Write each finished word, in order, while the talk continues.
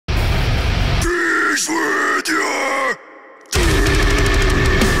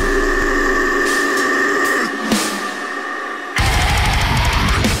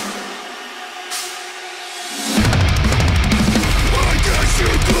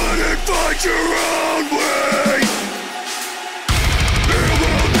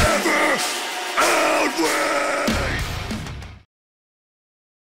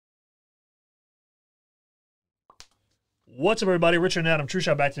What's up, everybody? Richard and Adam,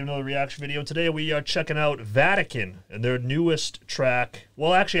 TrueShot, back to another reaction video. Today we are checking out Vatican and their newest track.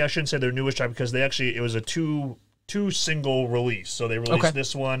 Well, actually, I shouldn't say their newest track because it was a two single release. So they released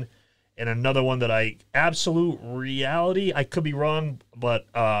this one and another one that Absolute Reality. I could be wrong, but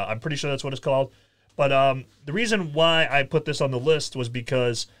I'm pretty sure that's what it's called. But the reason why I put this on the list was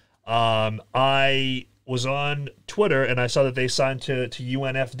because I was on Twitter and I saw that they signed to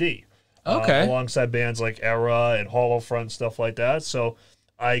UNFD. Alongside bands like ERAN and Hollow-Front, stuff like that. So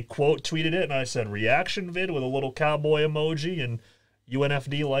I quote tweeted it and I said reaction vid with a little cowboy emoji, and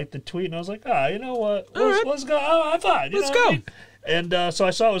UNFD liked the tweet, and I was like, you know what? Let's go. I'm fine. Let's go. I mean? And so I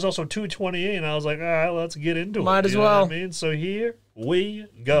saw it was also 228, and I was like, all right, let's get into it. Might as well. What I mean? So here we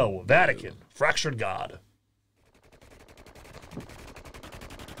go. Vatican, Fractured God.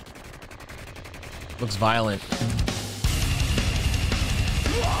 Looks violent.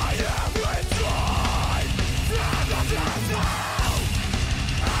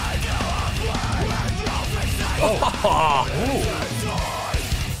 Oh.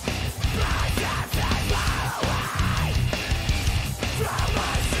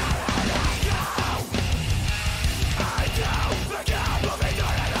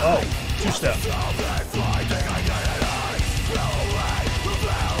 Oh, two-step.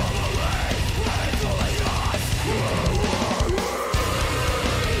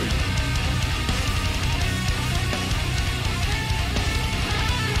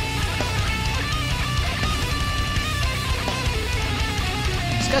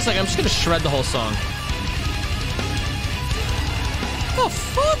 This guy's like, I'm just gonna shred the whole song. What the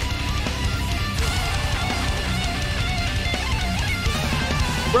fuck?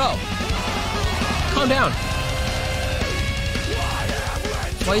 Bro, calm down.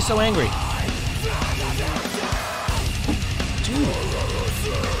 Why are you so angry? Dude.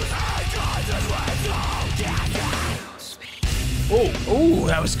 Oh,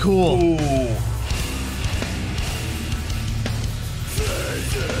 that was cool. Ooh.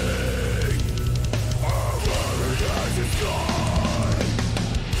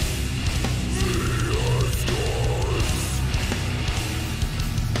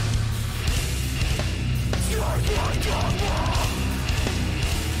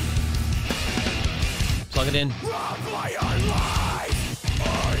 Plug it in.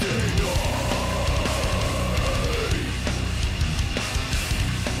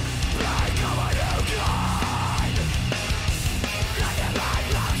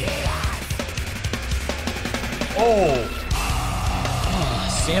 Oh,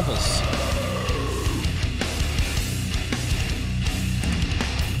 samples.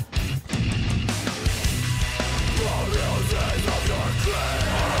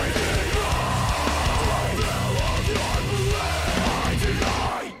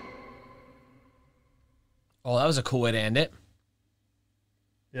 Oh, that was a cool way to end it.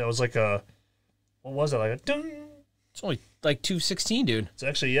 Yeah, it was like a, what was it? Like a ding. It's only like 216, dude. It's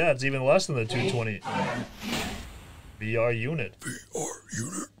actually, yeah, it's even less than the 220. VR unit. VR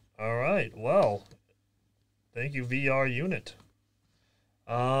unit. All right, well, thank you, VR unit.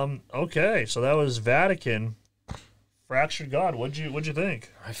 Okay, so that was Vatican, Fractured God. What'd you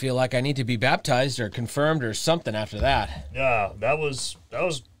think? I feel like I need to be baptized or confirmed or something after that. Yeah, that was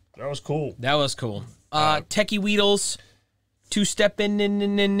cool. That was cool. Techie Weedles, two-step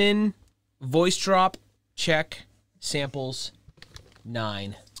in, voice drop, check, samples,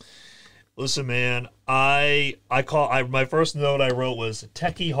 9. Listen, man, my first note I wrote was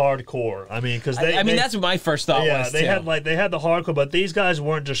techie hardcore. I mean, because that's what my first thought was. Yeah, they had the hardcore, but these guys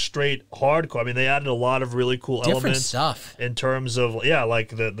weren't just straight hardcore. I mean, they added a lot of really cool elements stuff in terms of like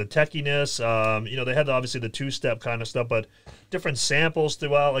the techiness. You know, they had obviously the two-step kind of stuff, but different samples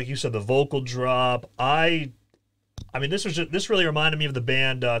throughout. Like you said, the vocal drop. I mean, this really reminded me of the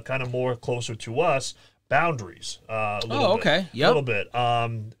band kind of more closer to us. Boundaries. A little bit. Yep. A little bit.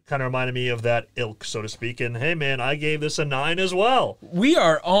 Kind of reminded me of that ilk, so to speak. And hey, man, I gave this a 9 as well. We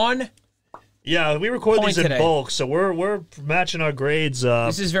are on. Yeah, we record these in bulk, so we're matching our grades.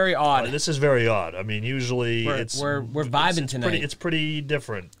 This is very odd. This is very odd. I mean, usually we're vibing tonight. It's pretty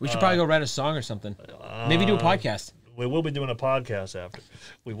different. We should probably go write a song or something. Maybe do a podcast. We will be doing a podcast after.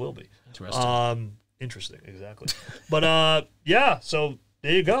 We will be. Interesting. Interesting, exactly. But yeah, so.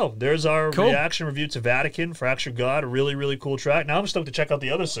 There you go. There's our reaction review to Vatican, Fractured God. A really, really cool track. Now I'm stoked to check out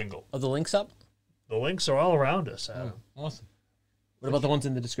the other single. Are the links up? The links are all around us, Adam. Oh, awesome. What about the ones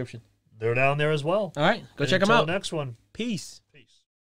in the description? They're down there as well. All right. Go check them out. Until the next one. Peace.